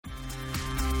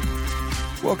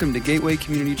Welcome to Gateway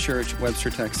Community Church,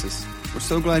 Webster, Texas. We're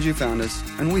so glad you found us,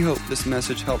 and we hope this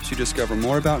message helps you discover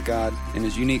more about God and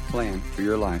His unique plan for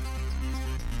your life.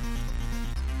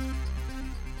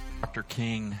 Dr.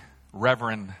 King,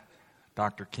 Reverend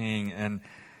Dr. King, and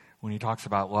when he talks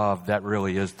about love, that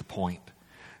really is the point.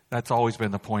 That's always been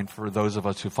the point for those of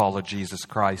us who follow Jesus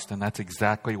Christ, and that's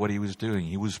exactly what he was doing.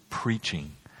 He was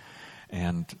preaching,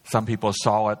 and some people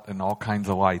saw it in all kinds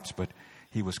of lights, but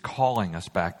he was calling us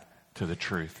back to the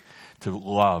truth, to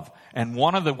love. And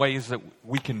one of the ways that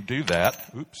we can do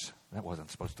that, that wasn't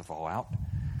supposed to fall out.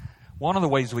 One of the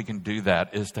ways we can do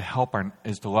that is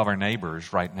to love our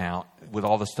neighbors right now with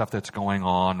all the stuff that's going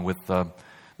on with the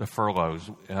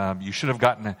furloughs. You should have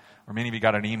gotten, or many of you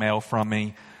got an email from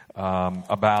me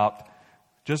about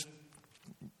just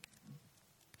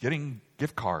getting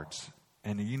gift cards.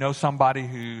 And you know somebody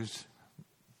who's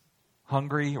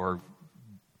hungry or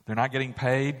they're not getting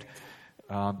paid,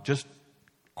 just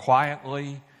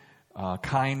quietly,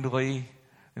 kindly,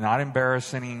 not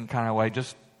embarrassing kind of way,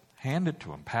 just hand it to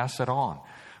them, pass it on.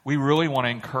 We really want to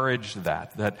encourage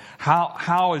that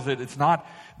how is it, it's not,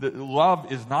 that love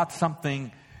is not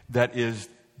something that is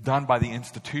done by the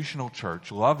institutional church.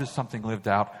 Love is something lived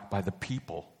out by the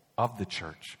people of the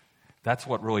church. That's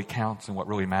what really counts and what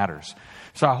really matters.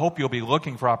 So I hope you'll be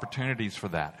looking for opportunities for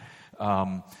that.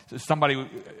 Somebody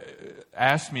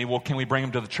asked me, well, can we bring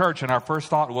them to the church? And our first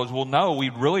thought was, well, no,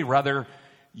 we'd really rather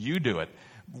you do it.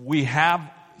 We have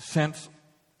since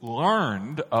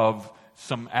learned of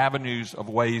some avenues of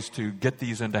ways to get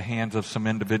these into hands of some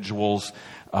individuals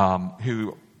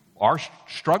who are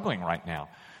struggling right now.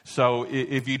 So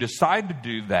if you decide to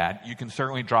do that, you can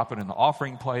certainly drop it in the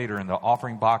offering plate or in the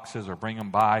offering boxes or bring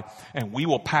them by, and we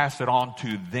will pass it on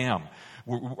to them.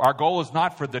 Our goal is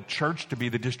not for the church to be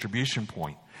the distribution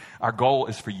point. Our goal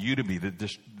is for you to be the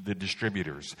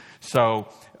distributors. So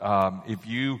if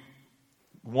you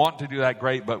want to do that,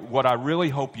 great. But what I really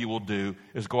hope you will do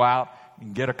is go out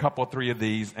and get a couple, 3 of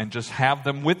these and just have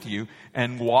them with you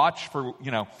and watch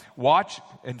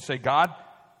and say, God,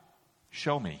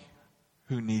 show me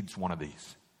who needs one of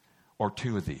these or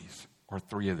 2 of these or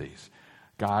 3 of these.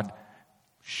 God,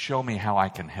 show me how I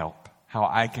can help, how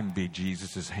I can be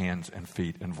Jesus' hands and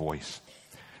feet and voice.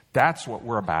 That's what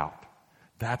we're about.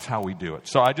 That's how we do it.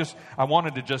 So I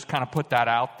wanted to just kind of put that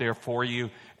out there for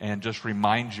you and just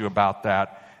remind you about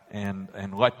that and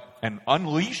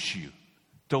unleash you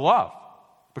to love.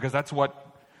 Because that's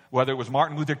whether it was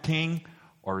Martin Luther King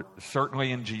or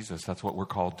certainly in Jesus, that's what we're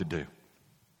called to do.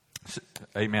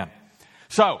 Amen.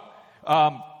 So,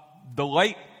 the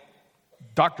late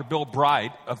Dr. Bill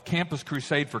Bright of Campus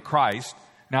Crusade for Christ,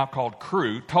 now called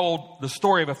Cru, told the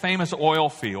story of a famous oil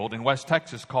field in West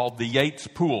Texas called the Yates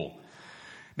Pool.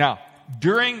 Now,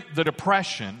 during the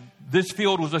Depression, this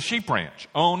field was a sheep ranch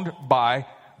owned by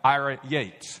Ira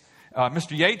Yates.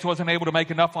 Mr. Yates wasn't able to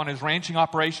make enough on his ranching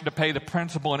operation to pay the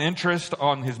principal and interest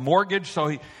on his mortgage, so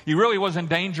he really was in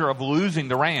danger of losing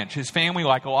the ranch. His family,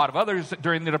 like a lot of others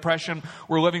during the Depression,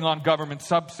 were living on government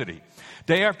subsidy.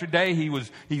 Day after day,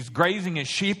 he's grazing his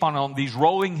sheep on these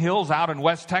rolling hills out in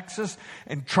West Texas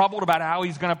and troubled about how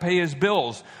he's going to pay his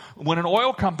bills. When an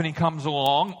oil company comes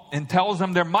along and tells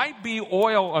him there might be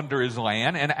oil under his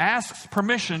land and asks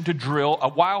permission to drill a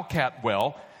wildcat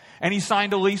well, and he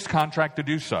signed a lease contract to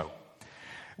do so.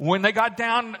 When they got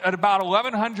down at about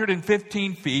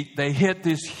 1,115 feet, they hit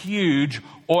this huge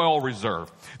oil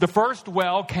reserve. The first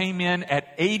well came in at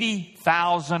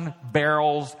 80,000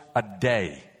 barrels a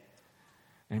day.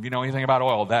 And if you know anything about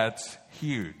oil, that's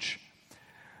huge.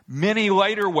 Many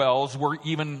later wells were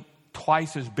even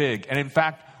twice as big. And in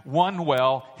fact, one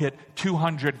well hit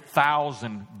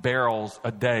 200,000 barrels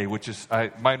a day, which is,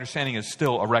 my understanding, is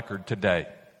still a record today.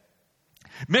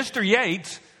 Mr.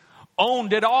 Yates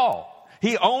owned it all.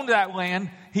 He owned that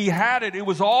land. He had it. It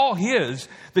was all his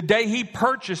the day he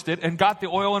purchased it and got the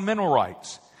oil and mineral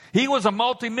rights. He was a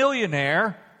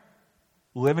multimillionaire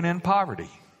living in poverty.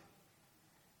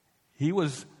 He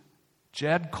was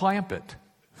Jed Clampett.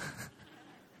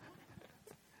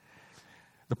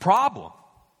 The problem,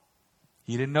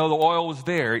 he didn't know the oil was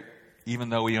there even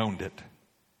though he owned it.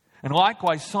 And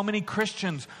likewise, so many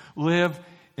Christians live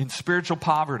in spiritual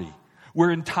poverty.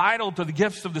 We're entitled to the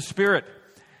gifts of the Spirit,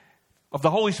 of the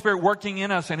Holy Spirit working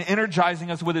in us and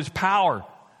energizing us with His power.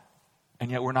 And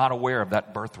yet we're not aware of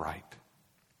that birthright.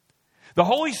 The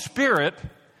Holy Spirit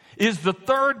is the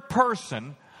third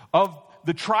person of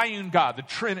the triune God,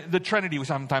 the Trinity, we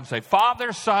sometimes say,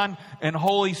 Father, Son, and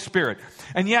Holy Spirit.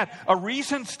 And yet, a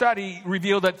recent study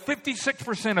revealed that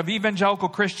 56% of evangelical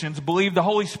Christians believe the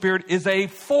Holy Spirit is a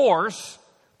force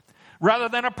rather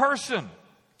than a person.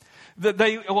 That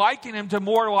they liken Him to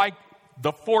more like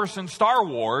the Force in Star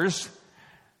Wars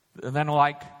than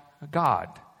like God.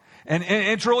 And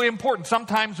it's really important.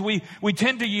 Sometimes we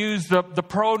tend to use the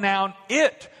pronoun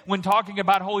it when talking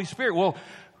about Holy Spirit. Well,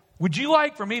 would you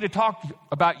like for me to talk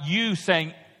about you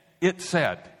saying it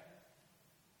said?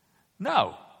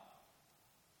 No.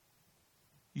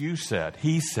 You said,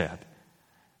 he said.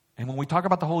 And when we talk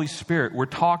about the Holy Spirit, we're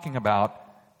talking about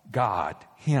God,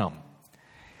 him.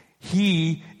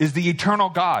 He is the eternal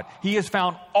God. He is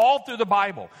found all through the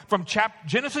Bible. From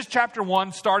Genesis chapter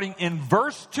 1, starting in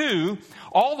verse 2,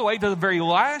 all the way to the very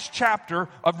last chapter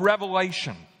of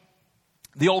Revelation.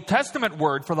 The Old Testament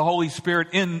word for the Holy Spirit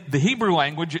in the Hebrew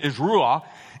language is ruah,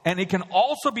 and it can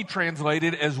also be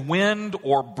translated as wind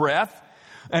or breath.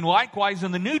 And likewise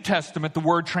in the New Testament, the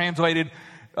word translated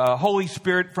Holy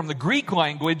Spirit from the Greek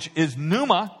language is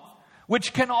pneuma,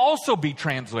 which can also be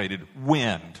translated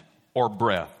wind or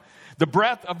breath. The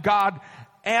breath of God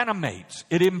animates,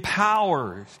 it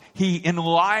empowers, he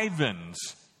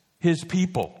enlivens his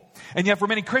people. And yet for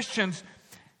many Christians,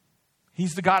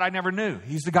 he's the God I never knew.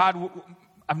 He's the God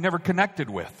I've never connected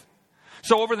with.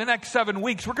 So over the next 7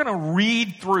 weeks, we're going to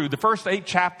read through the first 8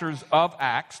 chapters of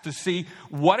Acts to see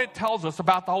what it tells us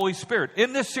about the Holy Spirit.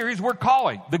 In this series, we're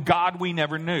calling the God we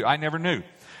never knew. I never knew.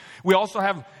 We also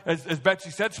have, as Betsy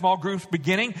said, small groups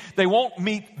beginning. They won't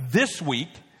meet this week.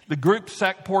 The group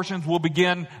sect portions will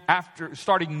begin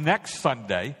starting next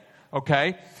Sunday.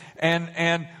 Okay,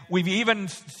 and we've even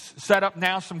set up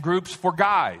now some groups for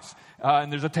guys.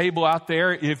 And there's a table out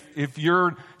there. If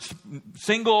you're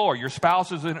single or your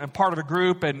spouse is a part of a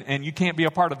group and you can't be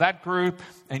a part of that group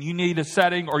and you need a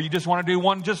setting or you just want to do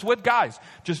one just with guys,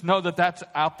 just know that that's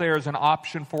out there as an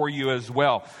option for you as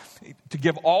well. To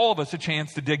give all of us a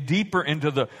chance to dig deeper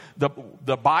into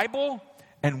the Bible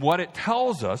and what it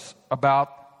tells us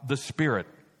about the Spirit.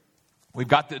 We've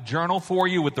got the journal for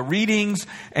you with the readings,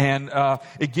 and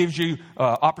it gives you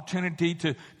opportunity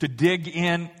to dig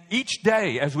in each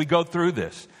day as we go through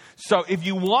this. So if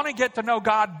you want to get to know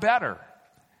God better,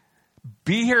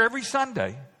 be here every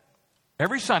Sunday,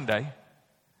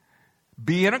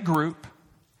 be in a group,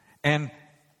 and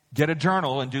get a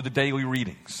journal and do the daily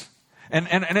readings.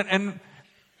 And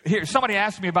here, somebody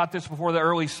asked me about this before the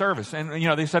early service, and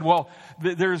they said, well,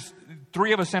 there's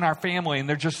 3 of us in our family, and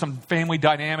there's just some family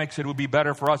dynamics that would be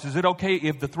better for us. Is it okay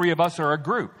if the 3 of us are a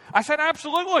group? I said,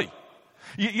 absolutely.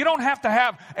 You don't have to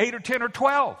have 8 or 10 or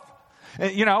 12.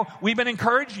 We've been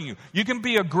encouraging you. You can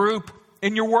be a group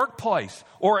in your workplace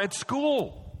or at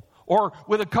school or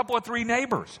with a couple of 3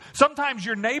 neighbors. Sometimes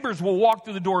your neighbors will walk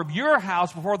through the door of your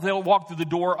house before they'll walk through the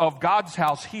door of God's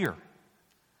house here.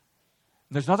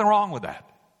 There's nothing wrong with that.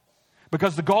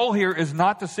 Because the goal here is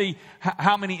not to see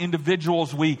how many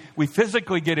individuals we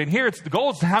physically get in here. The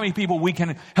goal is how many people we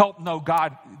can help know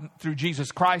God through Jesus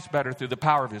Christ better through the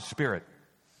power of his Spirit.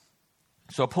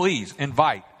 So please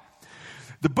invite.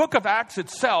 The book of Acts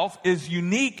itself is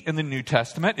unique in the New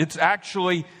Testament. It's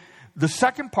actually the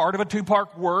second part of a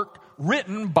 2-part work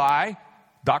written by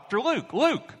Dr.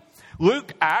 Luke.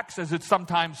 Luke Acts, as it's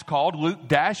sometimes called,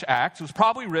 Luke-Acts, was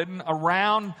probably written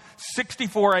around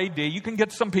 64 AD. You can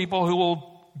get some people who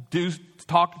will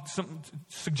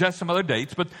suggest some other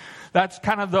dates, but that's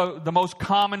kind of the most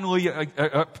commonly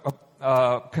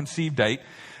conceived date.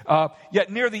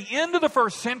 Yet near the end of the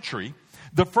first century,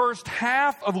 the first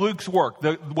half of Luke's work,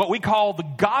 what we call the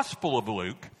Gospel of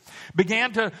Luke,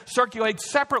 began to circulate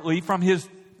separately from his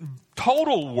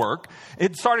total work.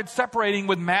 It started separating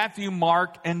with Matthew,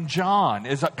 Mark, and John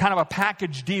as a kind of a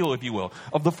package deal, if you will,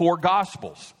 of the 4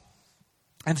 Gospels.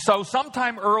 And so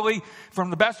sometime early,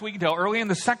 from the best we can tell, early in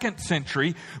the 2nd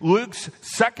century, Luke's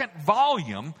 2nd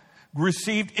volume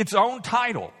received its own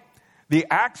title, the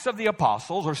Acts of the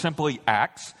Apostles, or simply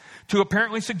Acts, to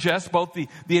apparently suggest both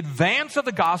the advance of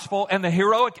the gospel and the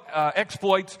heroic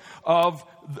exploits of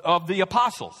the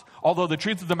apostles. Although the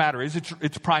truth of the matter is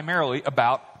it's primarily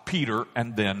about Peter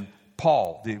and then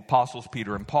Paul, the apostles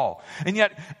Peter and Paul. And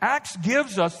yet Acts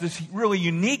gives us this really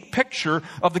unique picture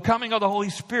of the coming of the Holy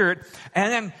Spirit,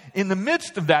 and then in the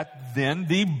midst of that, then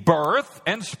the birth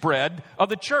and spread of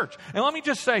the church. And let me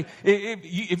just say,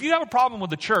 if you have a problem with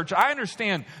the church, I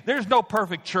understand there's no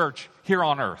perfect church here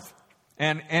on earth.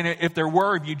 And if there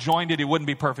were, if you joined it, it wouldn't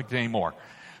be perfect anymore.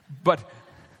 And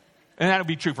that would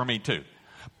be true for me too.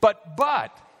 But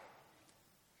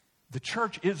the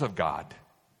church is of God.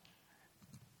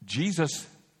 Jesus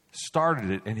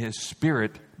started it and his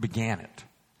Spirit began it.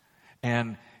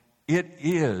 And it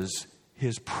is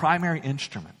his primary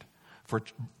instrument for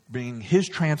being his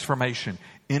transformation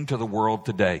into the world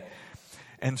today.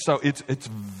 And so it's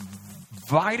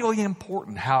vitally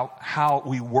important how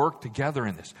we work together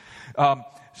in this.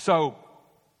 So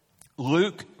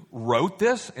Luke wrote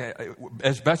this,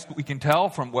 as best we can tell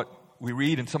from what we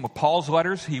read in some of Paul's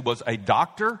letters. He was a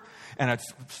doctor and a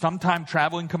sometime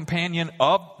traveling companion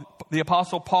of the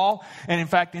Apostle Paul. And in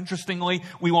fact, interestingly,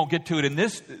 we won't get to it in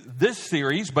this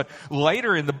series, but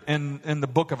later in the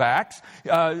book of Acts,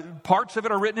 parts of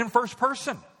it are written in first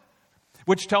person,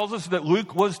 which tells us that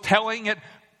Luke was telling it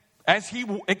as he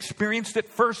experienced it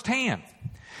firsthand.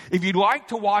 If you'd like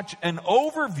to watch an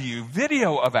overview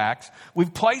video of Acts,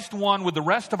 we've placed one with the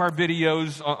rest of our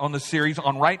videos on the series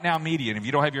on Right Now Media. And if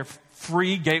you don't have your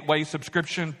free Gateway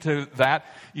subscription to that,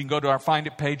 you can go to our Find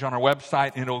It page on our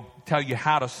website, and it'll tell you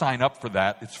how to sign up for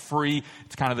that. It's free.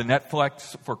 It's kind of the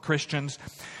Netflix for Christians.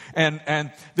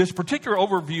 And this particular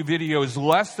overview video is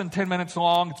less than 10 minutes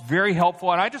long. It's very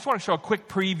helpful. And I just want to show a quick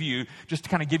preview just to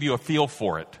kind of give you a feel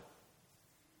for it.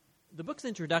 The book's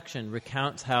introduction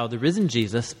recounts how the risen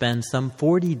Jesus spends some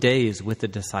 40 days with the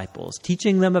disciples,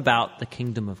 teaching them about the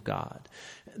kingdom of God.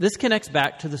 This connects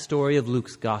back to the story of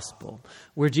Luke's gospel,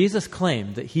 where Jesus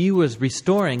claimed that he was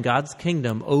restoring God's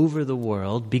kingdom over the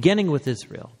world, beginning with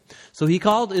Israel. So he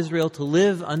called Israel to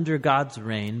live under God's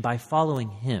reign by following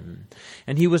him.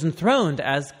 And he was enthroned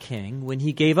as king when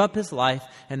he gave up his life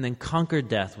and then conquered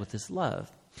death with his love.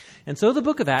 And so the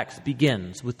book of Acts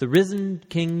begins with the risen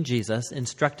King Jesus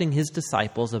instructing his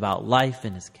disciples about life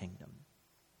in his kingdom.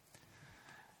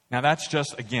 Now that's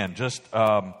just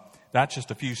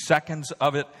a few seconds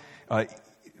of it.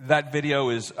 That video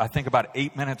is, I think, about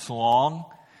 8 minutes long.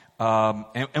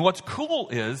 And what's cool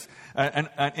is an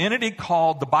entity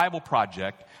called the Bible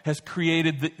Project has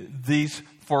created these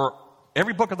for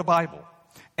every book of the Bible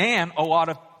and a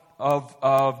lot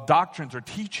of doctrines or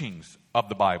teachings of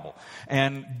the Bible.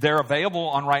 And they're available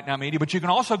on Right Now Media, but you can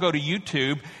also go to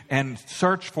YouTube and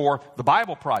search for the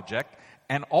Bible Project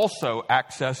and also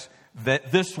access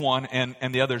this one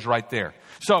and the others right there.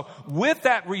 So with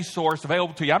that resource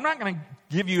available to you, I'm not going to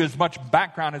give you as much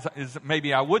background as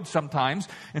maybe I would sometimes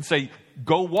and say,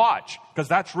 go watch, because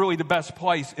that's really the best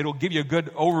place. It'll give you a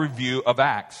good overview of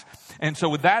Acts. And so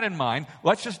with that in mind,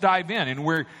 let's just dive in. And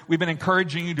we've been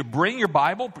encouraging you to bring your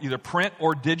Bible, either print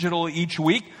or digital, each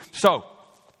week. So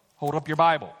hold up your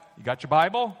Bible. You got your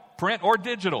Bible? Print or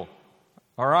digital?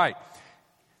 All right.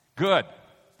 Good.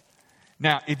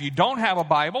 Now, if you don't have a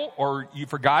Bible or you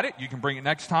forgot it, you can bring it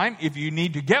next time. If you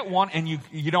need to get one and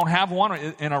you don't have one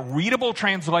in a readable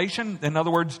translation, in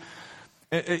other words,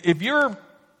 if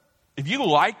you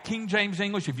like King James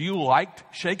English, if you liked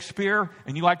Shakespeare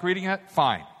and you like reading it,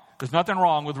 fine. There's nothing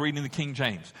wrong with reading the King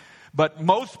James. But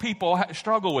most people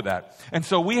struggle with that. And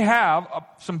so we have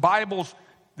some Bibles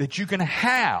that you can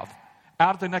have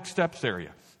out of the Next Steps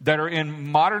area that are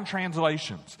in modern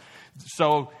translations.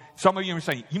 So some of you are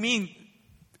saying, you mean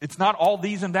it's not all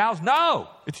these and thous? No,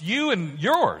 it's you and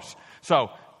yours. So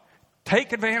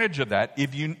take advantage of that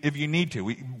if you need to.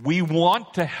 We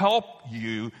want to help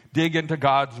you dig into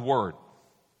God's Word.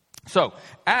 So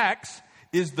Acts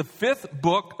is the 5th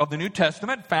book of the New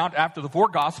Testament, found after the 4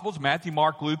 Gospels, Matthew,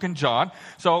 Mark, Luke, and John.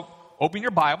 So open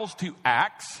your Bibles to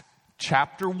Acts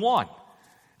chapter 1.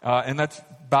 And that's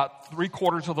about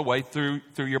 3/4 of the way through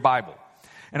your Bible.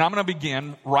 And I'm going to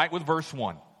begin right with verse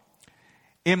 1.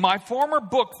 In my former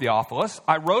book, Theophilus,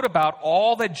 I wrote about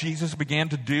all that Jesus began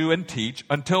to do and teach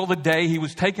until the day he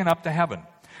was taken up to heaven,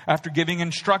 after giving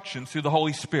instructions through the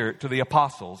Holy Spirit to the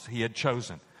apostles he had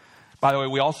chosen. By the way,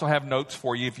 we also have notes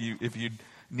for you if you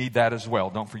need that as well.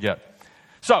 Don't forget.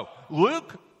 So,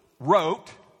 Luke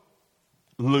wrote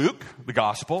Luke, the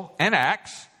Gospel, and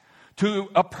Acts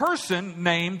to a person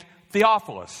named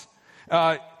Theophilus.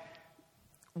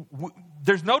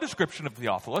 There's no description of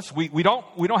Theophilus. We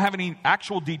don't have any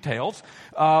actual details.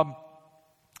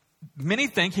 Many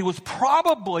think he was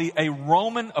probably a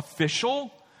Roman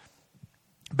official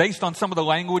based on some of the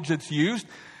language that's used.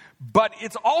 But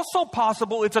it's also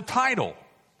possible it's a title,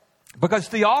 because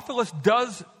Theophilus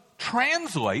does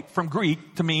translate from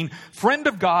Greek to mean friend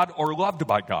of God or loved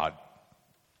by God.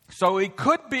 So it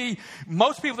could be,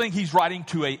 most people think he's writing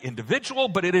to an individual,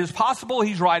 but it is possible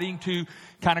he's writing to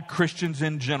kind of Christians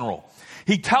in general.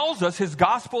 He tells us his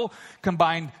gospel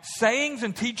combined sayings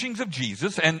and teachings of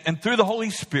Jesus, and through the Holy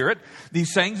Spirit,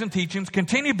 these sayings and teachings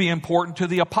continue to be important to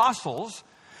the apostles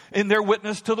in their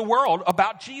witness to the world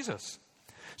about Jesus.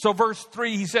 So verse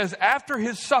 3, he says, after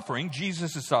his suffering,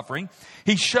 Jesus' suffering,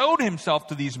 he showed himself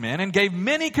to these men and gave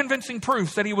many convincing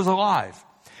proofs that he was alive.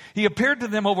 He appeared to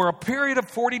them over a period of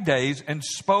 40 days and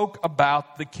spoke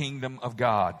about the kingdom of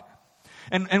God.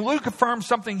 And Luke affirms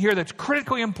something here that's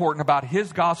critically important about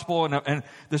his gospel and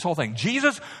this whole thing.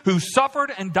 Jesus, who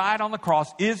suffered and died on the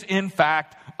cross, is in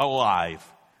fact alive.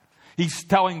 He's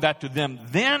telling that to them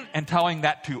then and telling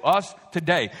that to us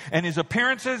today. And his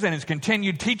appearances and his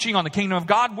continued teaching on the kingdom of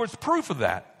God was proof of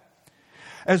that.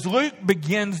 As Luke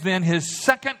begins then his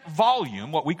second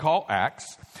volume, what we call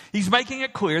Acts, he's making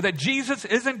it clear that Jesus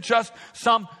isn't just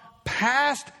some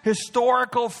past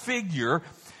historical figure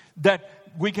that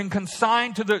we can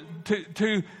consign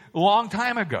to a long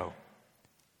time ago.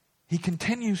 He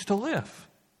continues to live.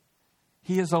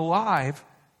 He is alive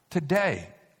today.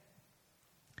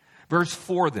 Verse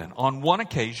 4 then, on one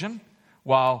occasion,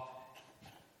 while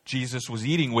Jesus was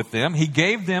eating with them, he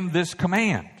gave them this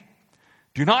command: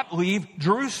 do not leave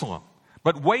Jerusalem,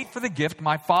 but wait for the gift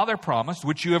my Father promised,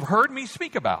 which you have heard me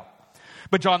speak about.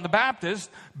 But John the Baptist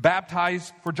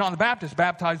baptized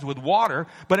with water,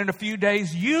 but in a few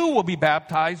days you will be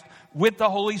baptized with the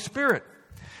Holy Spirit.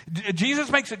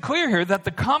 Jesus makes it clear here that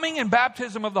the coming and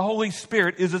baptism of the Holy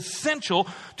Spirit is essential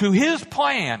to his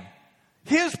plan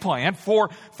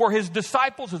for his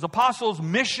disciples, his apostles'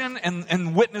 mission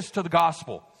and witness to the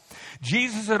gospel.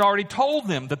 Jesus had already told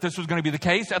them that this was going to be the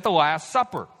case at the Last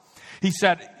Supper. He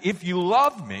said, if you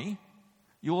love me,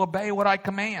 you'll obey what I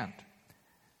command.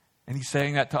 And he's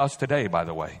saying that to us today, by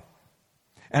the way.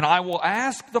 And I will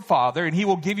ask the Father, and he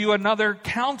will give you another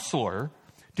counselor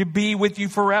to be with you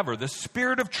forever, the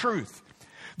Spirit of truth.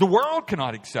 The world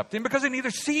cannot accept him because it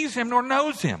neither sees him nor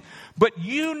knows him. But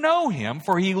you know him,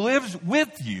 for he lives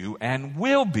with you and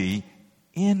will be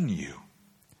in you.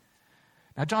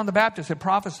 Now, John the Baptist had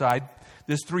prophesied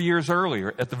this 3 years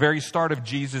earlier at the very start of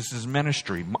Jesus'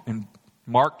 ministry. In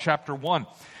Mark chapter 1,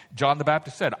 John the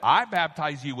Baptist said, I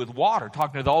baptize you with water,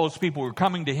 talking to all those people who were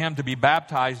coming to him to be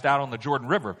baptized out on the Jordan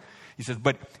River. He says,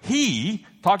 but he,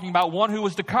 talking about one who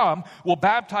was to come, will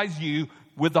baptize you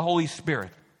with the Holy Spirit.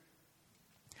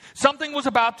 Something was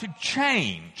about to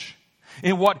change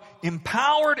in what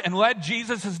empowered and led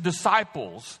Jesus'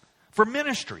 disciples for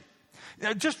ministry.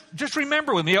 Just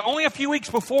remember with me, only a few weeks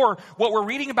before what we're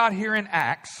reading about here in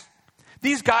Acts,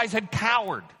 these guys had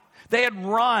cowered. They had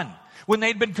run. When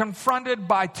they'd been confronted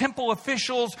by temple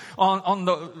officials in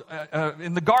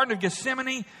the Garden of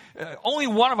Gethsemane, only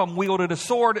one of them wielded a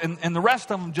sword, and the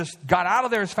rest of them just got out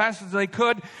of there as fast as they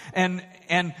could, and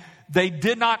they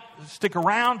did not stick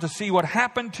around to see what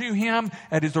happened to him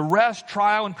at his arrest,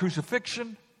 trial, and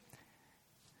crucifixion.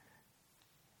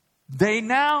 They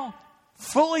now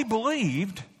fully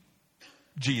believed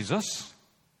Jesus.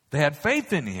 They had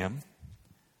faith in him,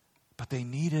 but they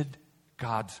needed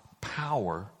God's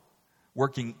power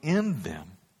working in them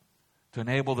to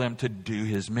enable them to do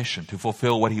his mission, to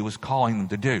fulfill what he was calling them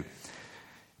to do.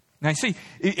 Now, you see,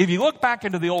 if you look back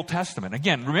into the Old Testament,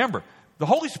 again, remember, the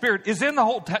Holy Spirit is in the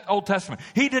whole Old Testament.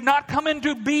 He did not come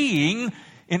into being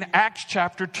in Acts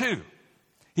chapter 2.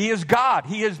 He is God.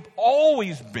 He has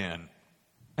always been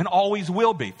and always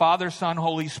will be, Father, Son,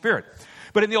 Holy Spirit.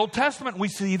 But in the Old Testament, we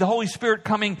see the Holy Spirit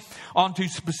coming onto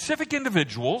specific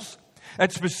individuals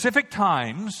at specific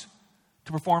times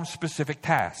to perform specific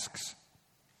tasks.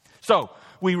 So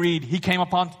we read, he came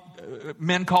upon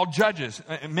men called judges,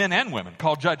 men and women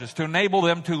called judges, to enable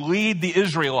them to lead the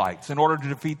Israelites in order to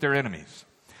defeat their enemies.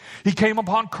 He came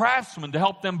upon craftsmen to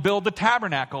help them build the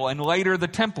tabernacle and later the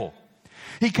temple.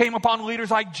 He came upon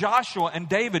leaders like Joshua and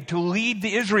David to lead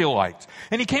the Israelites.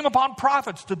 And he came upon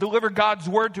prophets to deliver God's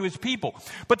word to his people.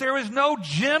 But there is no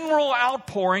general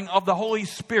outpouring of the Holy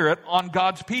Spirit on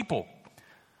God's people.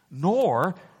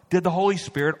 Nor did the Holy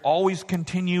Spirit always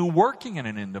continue working in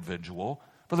an individual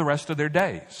for the rest of their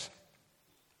days.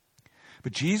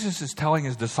 But Jesus is telling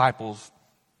his disciples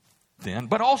then,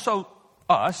 but also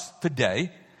us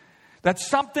today, that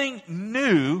something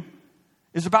new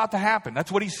is about to happen.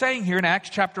 That's what he's saying here in Acts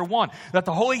chapter 1. That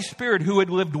the Holy Spirit who had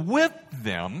lived with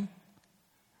them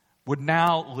would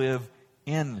now live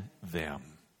in them.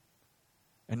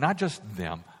 And not just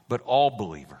them, but all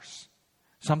believers.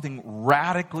 Something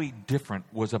radically different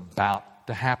was about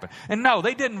to happen. And no,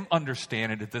 they didn't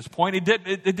understand it at this point.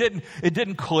 It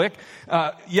didn't click.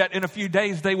 Yet in a few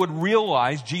days they would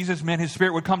realize Jesus meant his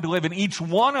Spirit would come to live in each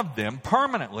one of them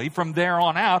permanently from there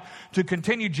on out to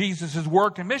continue Jesus'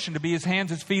 work and mission, to be his hands,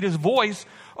 his feet, his voice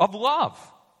of love.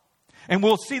 And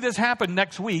we'll see this happen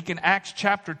next week in Acts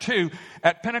chapter 2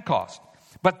 at Pentecost.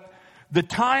 But the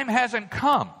time hasn't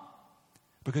come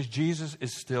because Jesus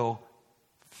is still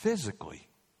physically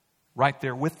right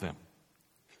there with them.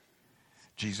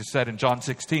 Jesus said in John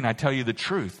 16, I tell you the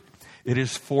truth, it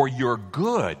is for your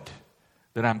good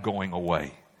that I'm going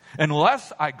away.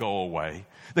 Unless I go away,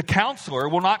 the counselor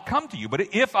will not come to you.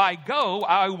 But if I go,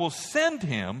 I will send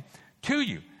him to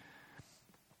you.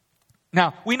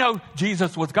 Now, we know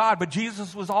Jesus was God, but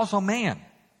Jesus was also man.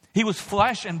 He was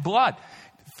flesh and blood.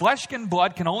 flesh and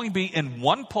blood can only be in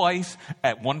one place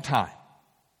at one time.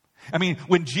 I mean,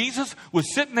 when Jesus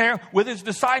was sitting there with his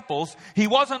disciples, he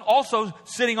wasn't also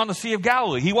sitting on the Sea of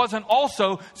Galilee. He wasn't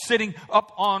also sitting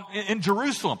up in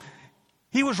Jerusalem.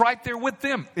 He was right there with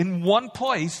them in one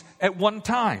place at one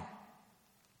time.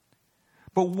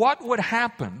 But what would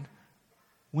happen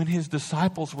when his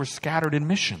disciples were scattered in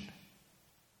mission?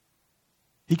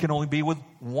 He can only be with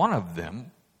one of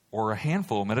them or a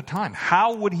handful of them at a time.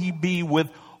 How would he be with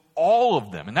all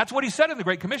of them? And that's what he said in the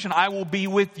Great Commission. I will be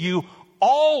with you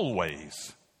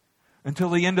always until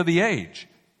the end of the age.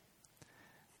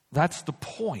 That's the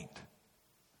point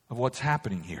of what's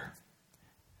happening here.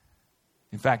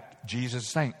 In fact, Jesus is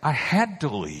saying, I had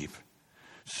to leave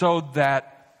so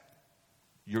that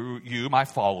you, my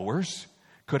followers,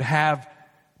 could have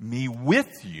me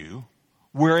with you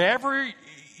wherever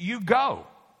you go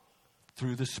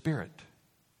through the Spirit.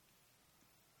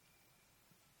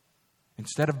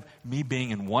 Instead of me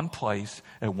being in one place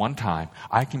at one time,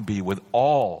 I can be with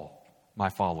all my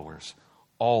followers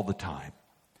all the time.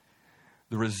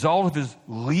 The result of his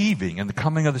leaving and the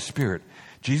coming of the Spirit,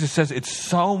 Jesus says it's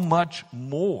so much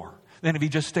more than if he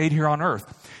just stayed here on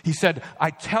earth. He said, I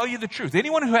tell you the truth.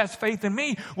 Anyone who has faith in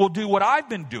me will do what I've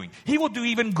been doing. He will do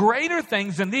even greater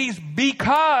things than these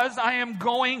because I am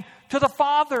going to the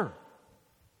Father.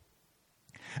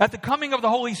 At the coming of the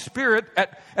Holy Spirit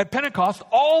at Pentecost,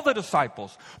 all the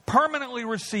disciples permanently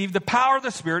received the power of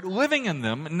the Spirit living in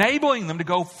them, enabling them to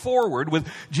go forward with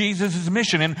Jesus'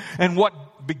 mission. And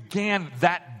what began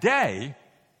that day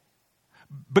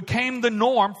became the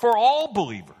norm for all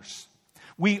believers.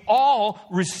 We all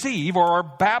receive or are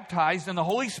baptized in the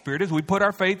Holy Spirit as we put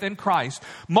our faith in Christ,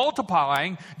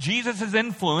 multiplying Jesus'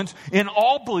 influence in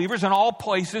all believers in all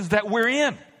places that we're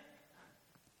in.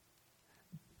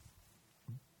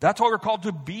 That's why we're called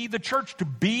to be the church, to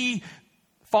be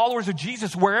followers of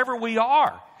Jesus wherever we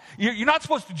are. You're not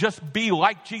supposed to just be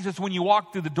like Jesus when you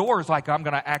walk through the doors, like I'm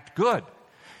going to act good.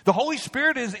 The Holy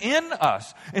Spirit is in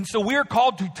us. And so we are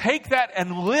called to take that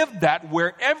and live that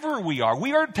wherever we are.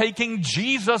 We are taking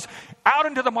Jesus out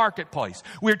into the marketplace.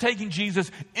 We're taking Jesus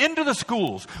into the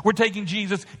schools. We're taking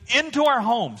Jesus into our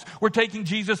homes. We're taking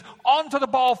Jesus onto the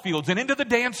ball fields and into the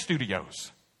dance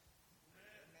studios.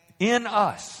 In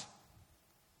us.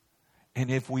 And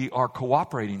if we are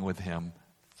cooperating with him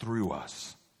through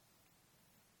us.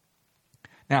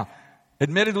 Now,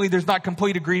 admittedly, there's not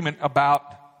complete agreement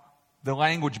about the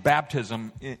language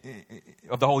baptism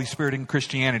of the Holy Spirit in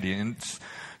Christianity. And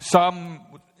some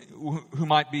who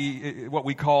might be what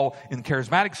we call in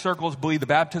charismatic circles believe the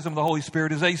baptism of the Holy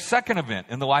Spirit is a second event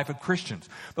in the life of Christians.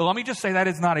 But let me just say that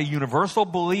is not a universal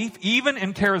belief, even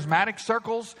in charismatic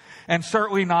circles, and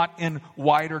certainly not in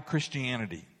wider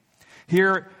Christianity.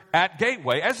 Here at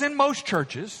Gateway, as in most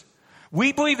churches,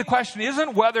 we believe the question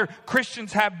isn't whether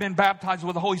Christians have been baptized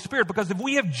with the Holy Spirit, because if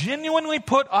we have genuinely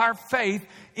put our faith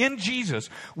in Jesus,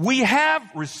 we have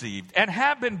received and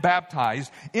have been baptized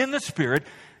in the Spirit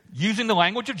using the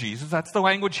language of Jesus. That's the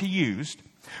language he used.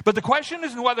 But the question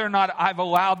isn't whether or not I've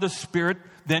allowed the Spirit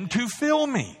then to fill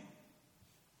me.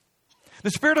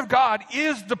 The Spirit of God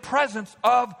is the presence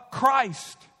of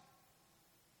Christ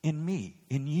in me,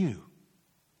 in you,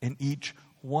 in each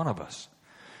one of us.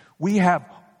 We have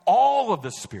all of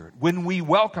the Spirit when we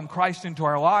welcome Christ into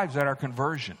our lives at our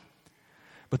conversion.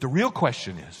 But the real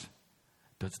question is,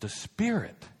 does the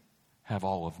Spirit have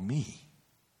all of me?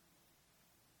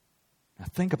 Now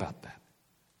think about that.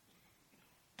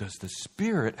 Does the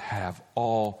Spirit have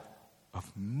all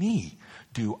of me?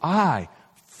 Do I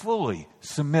fully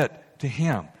submit to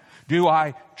him? Do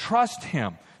I trust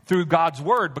him through God's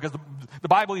Word? Because the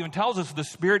Bible even tells us the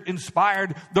Spirit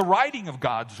inspired the writing of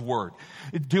God's Word.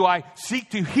 Do I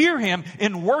seek to hear him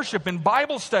in worship and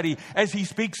Bible study as he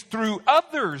speaks through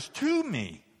others to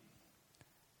me?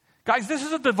 Guys, this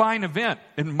is a divine event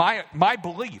in my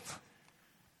belief.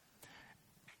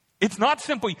 It's not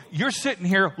simply you're sitting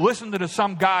here listening to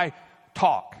some guy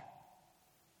talk.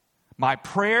 My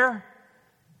prayer,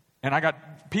 and I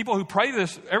got people who pray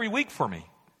this every week for me.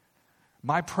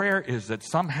 My prayer is that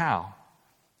somehow,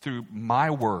 through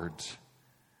my words,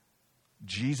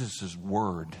 Jesus'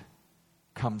 word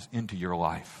comes into your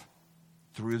life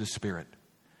through the Spirit,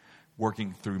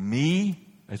 working through me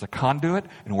as a conduit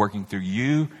and working through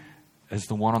you as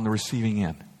the one on the receiving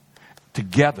end.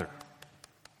 Together.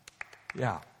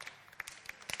 Yeah.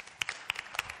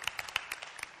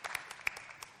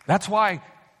 That's why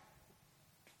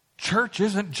church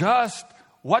isn't just,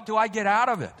 what do I get out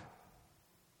of it?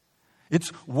 It's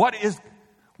what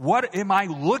am I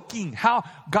looking?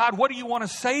 God, what do you want to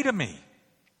say to me?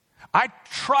 I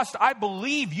trust, I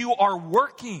believe you are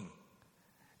working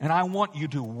And I want you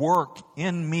to work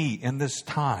in me in this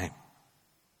time.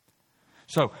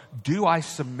 So, do I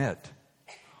submit?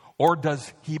 Or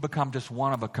does he become just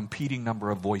one of a competing number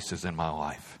of voices in my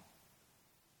life?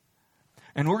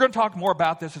 And we're going to talk more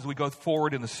about this as we go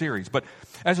forward in the series. But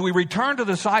as we return to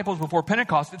the disciples before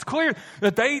Pentecost, it's clear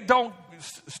that they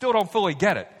still don't fully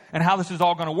get it and how this is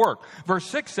all going to work. Verse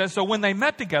 6 says, so when they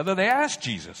met together, they asked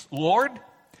Jesus, Lord,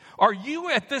 are you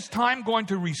at this time going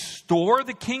to restore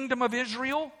the kingdom of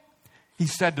Israel? He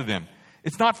said to them,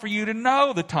 it's not for you to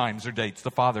know the times or dates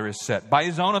the Father has set by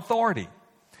his own authority.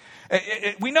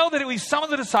 We know that at least some of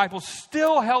the disciples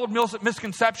still held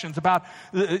misconceptions about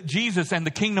Jesus and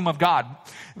the kingdom of God.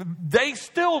 They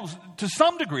still, to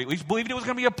some degree at least, believed it was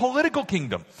going to be a political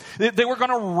kingdom. They were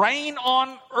going to reign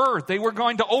on earth. They were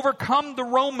going to overcome the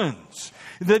Romans.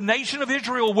 The nation of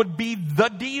Israel would be the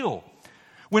deal.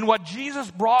 When what Jesus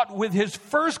brought with his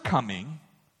first coming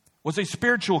was a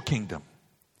spiritual kingdom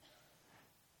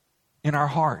in our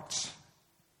hearts.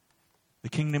 The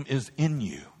kingdom is in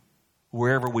you,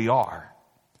 wherever we are.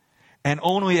 And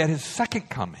only at his second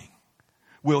coming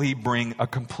will he bring a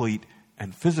complete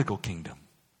and physical kingdom.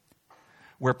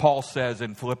 Where Paul says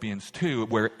in Philippians 2,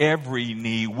 where every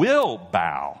knee will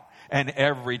bow and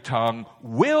every tongue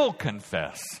will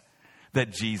confess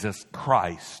that Jesus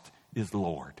Christ is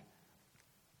Lord.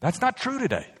 That's not true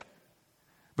today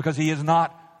because he has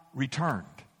not returned.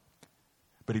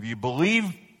 But if you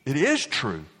believe it is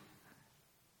true,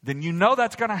 then you know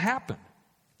that's going to happen.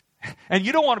 And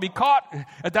you don't want to be caught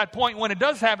at that point when it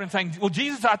does happen and saying, well,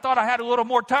 Jesus, I thought I had a little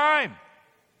more time.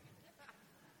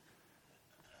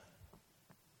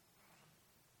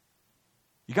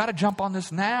 You got to jump on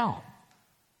this now.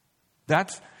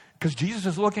 That's because Jesus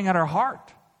is looking at our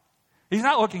heart. He's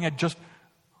not looking at just,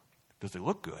 does it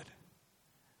look good?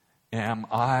 Am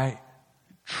I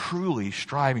truly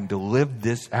striving to live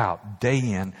this out day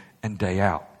in and day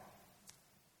out?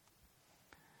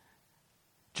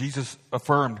 Jesus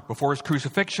affirmed before his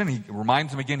crucifixion, he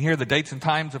reminds them again here, the dates and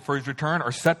times for his return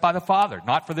are set by the Father,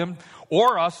 not for them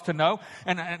or us to know.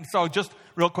 And so just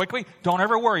real quickly, don't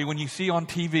ever worry when you see on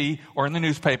TV or in the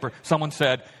newspaper, someone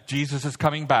said, Jesus is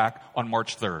coming back on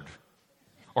March 3rd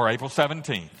or April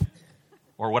 17th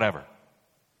or whatever.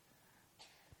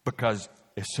 Because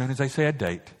as soon as they say a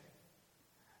date,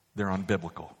 they're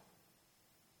unbiblical.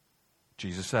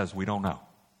 Jesus says, we don't know.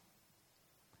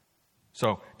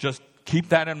 So just keep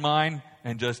that in mind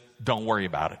and just don't worry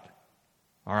about it.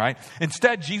 All right?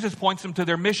 Instead, Jesus points them to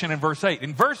their mission in verse 8.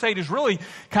 And verse 8 is really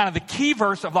kind of the key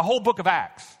verse of the whole book of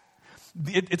Acts.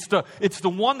 It's the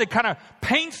one that kind of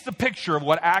paints the picture of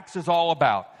what Acts is all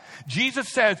about. Jesus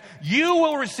says, you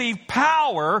will receive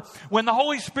power when the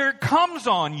Holy Spirit comes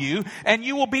on you, and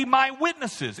you will be my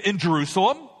witnesses in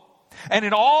Jerusalem and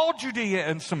in all Judea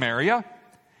and Samaria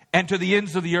and to the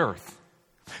ends of the earth.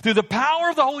 Through the power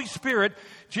of the Holy Spirit,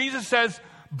 Jesus says,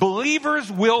 believers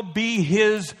will be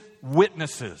his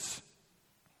witnesses.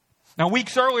 Now,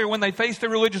 weeks earlier, when they faced the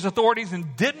religious authorities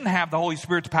and didn't have the Holy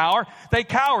Spirit's power, they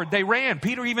cowered, they ran.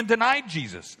 Peter even denied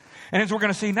Jesus. And as we're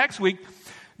going to see next week,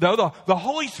 though, the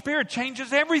Holy Spirit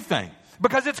changes everything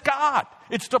because it's God.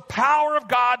 It's the power of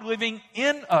God living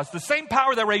in us. The same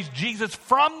power that raised Jesus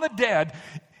from the dead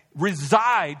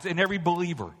resides in every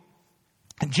believer.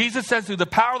 And Jesus says through the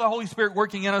power of the Holy Spirit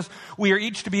working in us, we are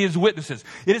each to be his witnesses.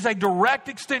 It is a direct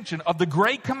extension of the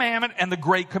Great Commandment and the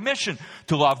Great Commission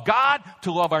to love God,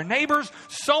 to love our neighbors,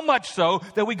 so much so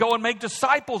that we go and make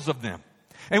disciples of them.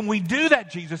 And we do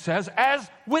that, Jesus says, as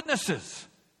witnesses.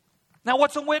 Now,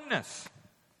 what's a witness?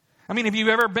 I mean, have you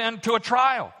ever been to a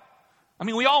trial? I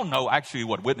mean, we all know actually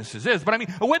what witnesses is, but I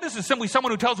mean, a witness is simply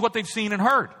someone who tells what they've seen and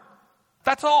heard.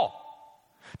 That's all.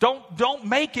 Don't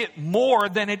make it more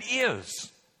than it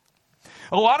is.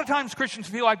 A lot of times Christians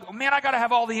feel like, oh, man, I got to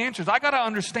have all the answers. I got to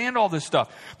understand all this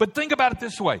stuff. But think about it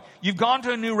this way. You've gone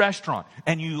to a new restaurant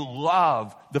and you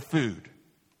love the food.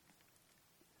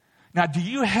 Now, do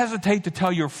you hesitate to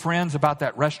tell your friends about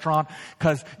that restaurant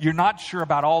because you're not sure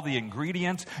about all the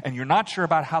ingredients and you're not sure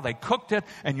about how they cooked it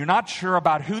and you're not sure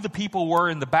about who the people were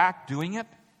in the back doing it?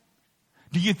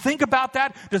 Do you think about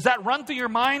that? Does that run through your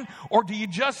mind? Or do you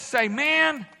just say,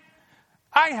 man,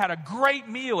 I had a great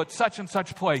meal at such and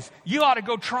such place. You ought to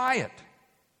go try it.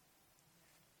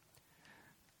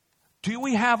 Do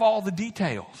we have all the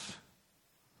details?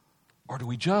 Or do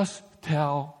we just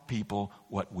tell people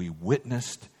what we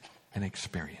witnessed and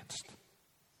experienced?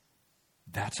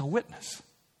 That's a witness.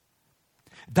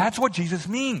 That's what Jesus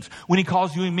means when he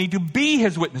calls you and me to be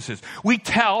his witnesses. We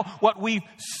tell what we've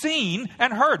seen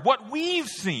and heard, what we've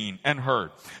seen and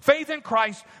heard. Faith in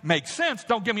Christ makes sense,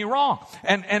 don't get me wrong.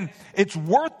 And it's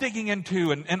worth digging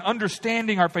into and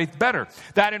understanding our faith better.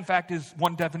 That, in fact, is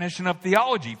one definition of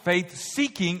theology, faith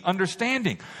seeking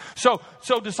understanding. So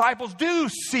disciples do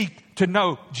seek to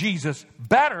know Jesus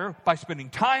better by spending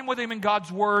time with him in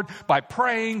God's word, by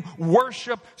praying,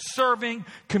 worship, serving,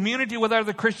 community with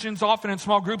other Christians, often in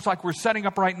small groups like we're setting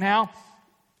up right now.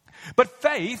 But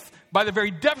faith, by the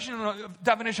very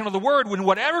definition of the word, in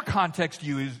whatever context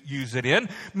you use it in,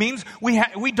 means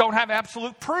we don't have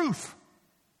absolute proof.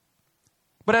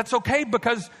 But that's okay,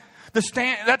 because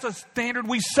that's a standard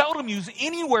we seldom use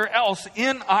anywhere else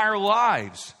in our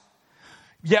lives.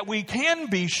 Yet we can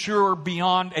be sure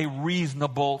beyond a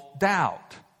reasonable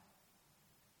doubt.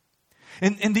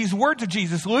 In these words of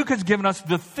Jesus, Luke has given us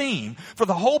the theme for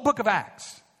the whole book of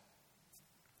Acts.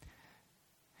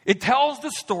 It tells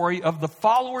the story of the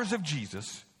followers of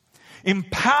Jesus,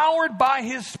 empowered by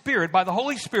his Spirit, by the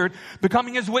Holy Spirit,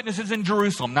 becoming his witnesses in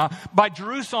Jerusalem. Now, by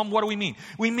Jerusalem, what do we mean?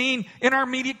 We mean in our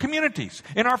immediate communities,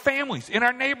 in our families, in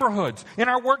our neighborhoods, in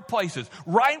our workplaces,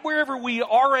 right wherever we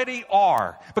already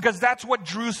are, because that's what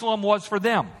Jerusalem was for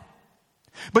them.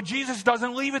 But Jesus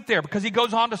doesn't leave it there, because he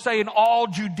goes on to say in all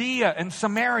Judea and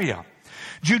Samaria.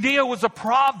 Judea was a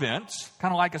province,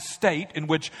 kind of like a state in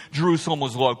which Jerusalem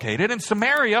was located, and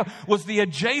Samaria was the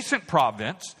adjacent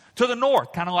province to the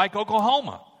north, kind of like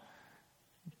Oklahoma.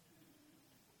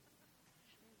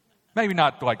 Maybe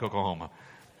not like Oklahoma.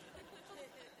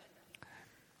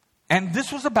 And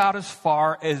this was about as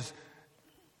far as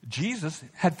Jesus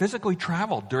had physically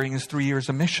traveled during his 3 years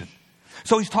of mission.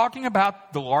 So he's talking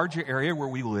about the larger area where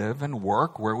we live and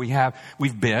work, where we have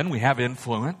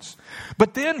influence.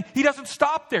 But then he doesn't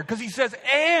stop there, because he says,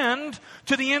 and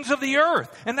to the ends of the earth.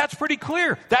 And that's pretty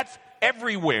clear. That's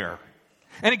everywhere.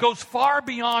 And it goes far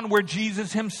beyond where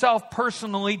Jesus himself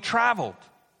personally traveled.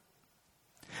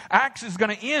 Acts is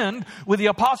going to end with the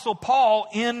Apostle Paul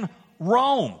in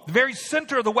Rome, the very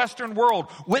center of the Western world,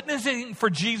 witnessing for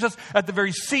Jesus at the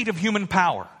very seat of human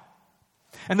power.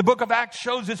 And the book of Acts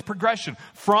shows its progression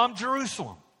from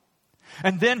Jerusalem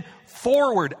and then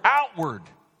forward, outward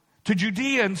to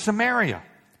Judea and Samaria.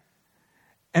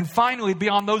 And finally,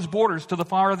 beyond those borders to the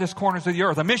farthest corners of the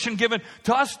earth. A mission given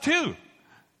to us too.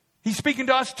 He's speaking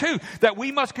to us too, that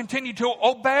we must continue to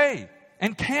obey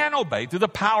and can obey through the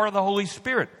power of the Holy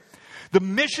Spirit. The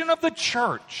mission of the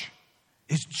church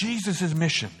is Jesus'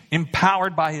 mission,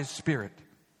 empowered by his Spirit.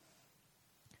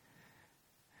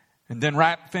 And then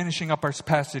finishing up our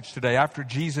passage today, after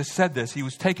Jesus said this, he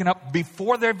was taken up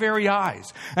before their very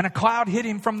eyes, and a cloud hid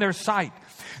him from their sight.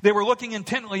 They were looking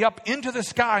intently up into the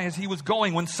sky as he was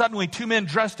going, when suddenly 2 men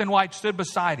dressed in white stood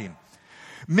beside him.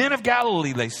 Men of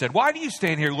Galilee, they said, why do you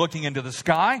stand here looking into the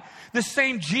sky? This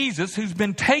same Jesus who's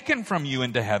been taken from you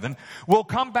into heaven will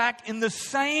come back in the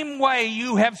same way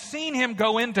you have seen him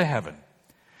go into heaven.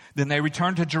 Then they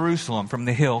returned to Jerusalem from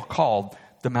the hill called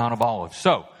the Mount of Olives.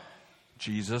 So,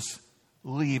 Jesus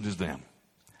leaves them,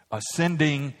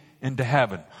 ascending into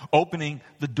heaven, opening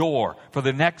the door for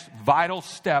the next vital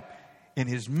step in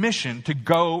his mission to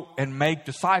go and make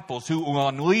disciples who will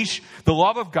unleash the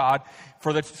love of God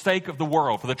for the sake of the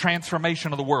world, for the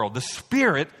transformation of the world. The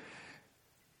Spirit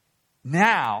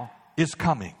now is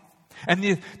coming. And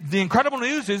the incredible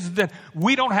news is that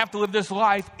we don't have to live this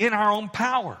life in our own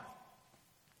power.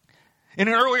 In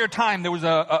an earlier time, there was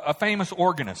a famous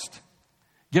organist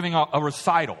giving a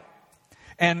recital.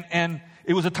 And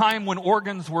it was a time when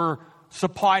organs were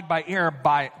supplied by air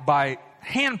by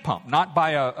hand pump, not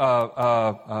by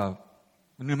a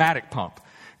pneumatic pump.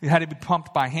 It had to be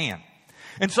pumped by hand.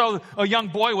 And so a young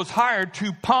boy was hired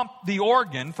to pump the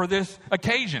organ for this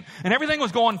occasion. And everything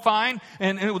was going fine,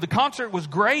 and the concert was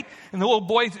great. And the little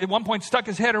boy at one point stuck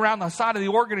his head around the side of the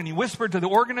organ, and he whispered to the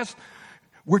organist,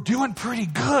 "We're doing pretty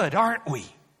good, aren't we?"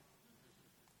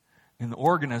 And the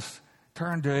organist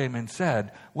turned to him and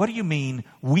said, "What do you mean,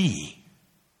 we?"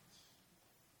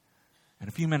 And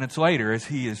a few minutes later, as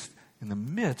he is in the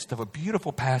midst of a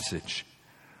beautiful passage,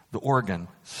 the organ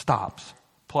stops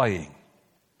playing.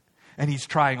 And he's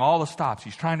trying all the stops.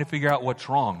 He's trying to figure out what's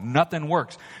wrong. Nothing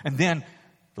works. And then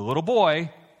the little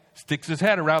boy sticks his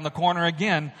head around the corner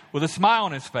again with a smile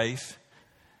on his face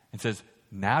and says,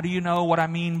 "Now do you know what I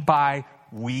mean by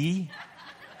we?"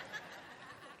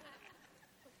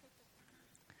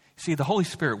 See, the Holy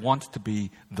Spirit wants to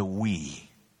be the we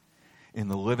in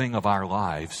the living of our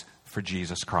lives for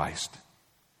Jesus Christ.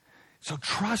 So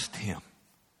trust him.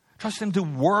 Trust him to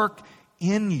work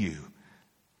in you,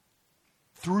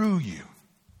 through you.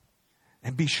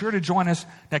 And be sure to join us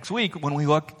next week when we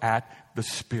look at the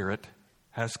Spirit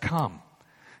has come.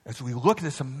 As we look at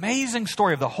this amazing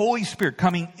story of the Holy Spirit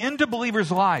coming into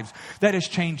believers' lives that has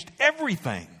changed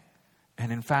everything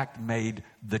and in fact made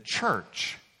the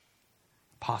church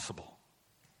possible.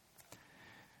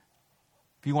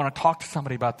 If you want to talk to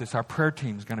somebody about this, our prayer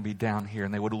team is going to be down here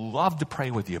and they would love to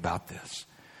pray with you about this.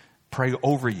 Pray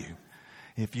over you.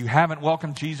 If you haven't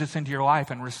welcomed Jesus into your life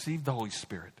and received the Holy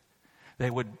Spirit, they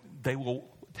will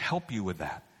help you with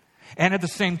that. And at the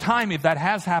same time, if that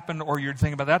has happened or you're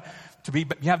thinking about that,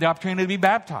 you have the opportunity to be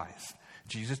baptized.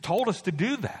 Jesus told us to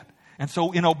do that. And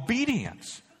so in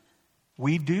obedience,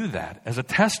 we do that as a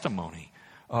testimony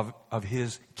of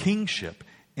His kingship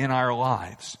in our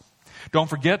lives. Don't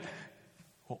forget,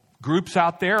 groups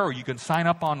out there, or you can sign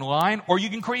up online, or you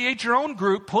can create your own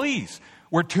group, please,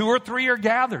 where 2 or 3 are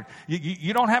gathered.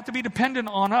 You don't have to be dependent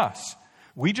on us.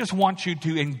 We just want you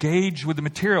to engage with the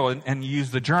material and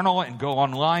use the journal and go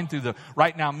online through the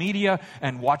Right Now media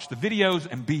and watch the videos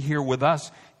and be here with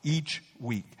us each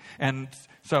week. And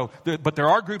so, but there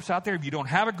are groups out there if you don't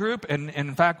have a group. And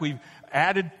in fact, we've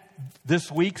added this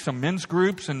week some men's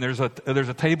groups, and there's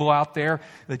a table out there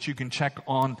that you can check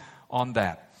on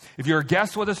that. If you're a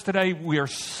guest with us today, we are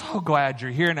so glad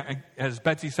you're here. And as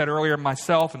Betsy said earlier,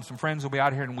 myself and some friends will be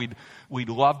out here, and we'd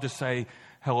love to say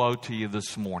hello to you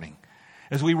this morning.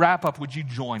 As we wrap up, would you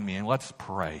join me and let's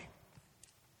pray.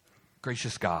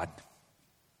 Gracious God,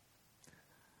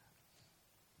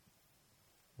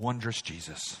 wondrous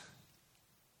Jesus,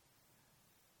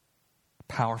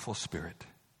 powerful Spirit,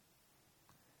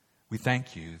 we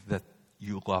thank you that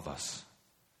you love us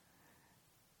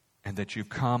and that you've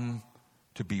come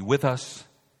to be with us,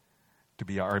 to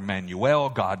be our Emmanuel,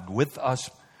 God with us,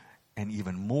 and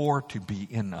even more to be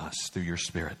in us through your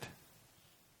Spirit.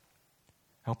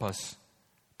 Help us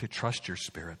to trust your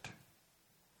Spirit,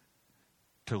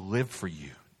 to live for you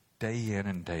day in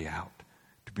and day out,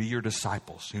 to be your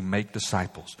disciples who make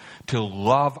disciples, to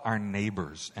love our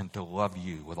neighbors and to love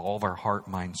you with all of our heart,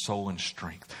 mind, soul, and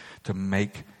strength, to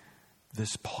make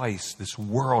this place, this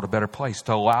world a better place,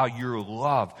 to allow your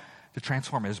love to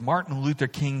transform. As Martin Luther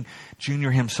King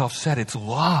Jr. himself said, it's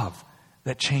love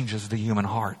that changes the human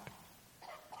heart.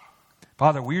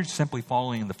 Father, we're simply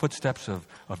following in the footsteps of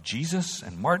Jesus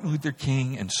and Martin Luther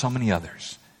King and so many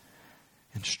others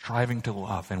and striving to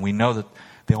love. And we know that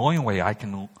the only way I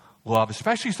can love,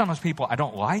 especially some of those people I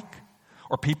don't like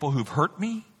or people who've hurt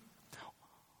me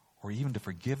or even to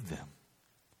forgive them,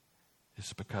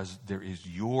 is because there is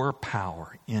your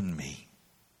power in me.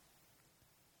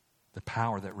 The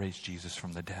power that raised Jesus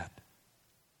from the dead.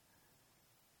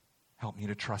 Help me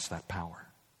to trust that power.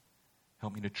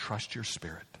 Help me to trust your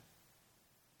Spirit.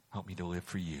 Help me to live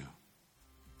for you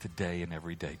today and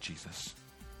every day, Jesus.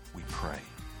 We pray.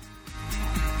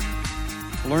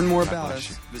 To learn more about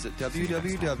us, visit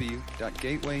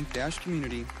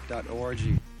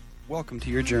www.gateway-community.org. Welcome to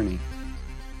your journey.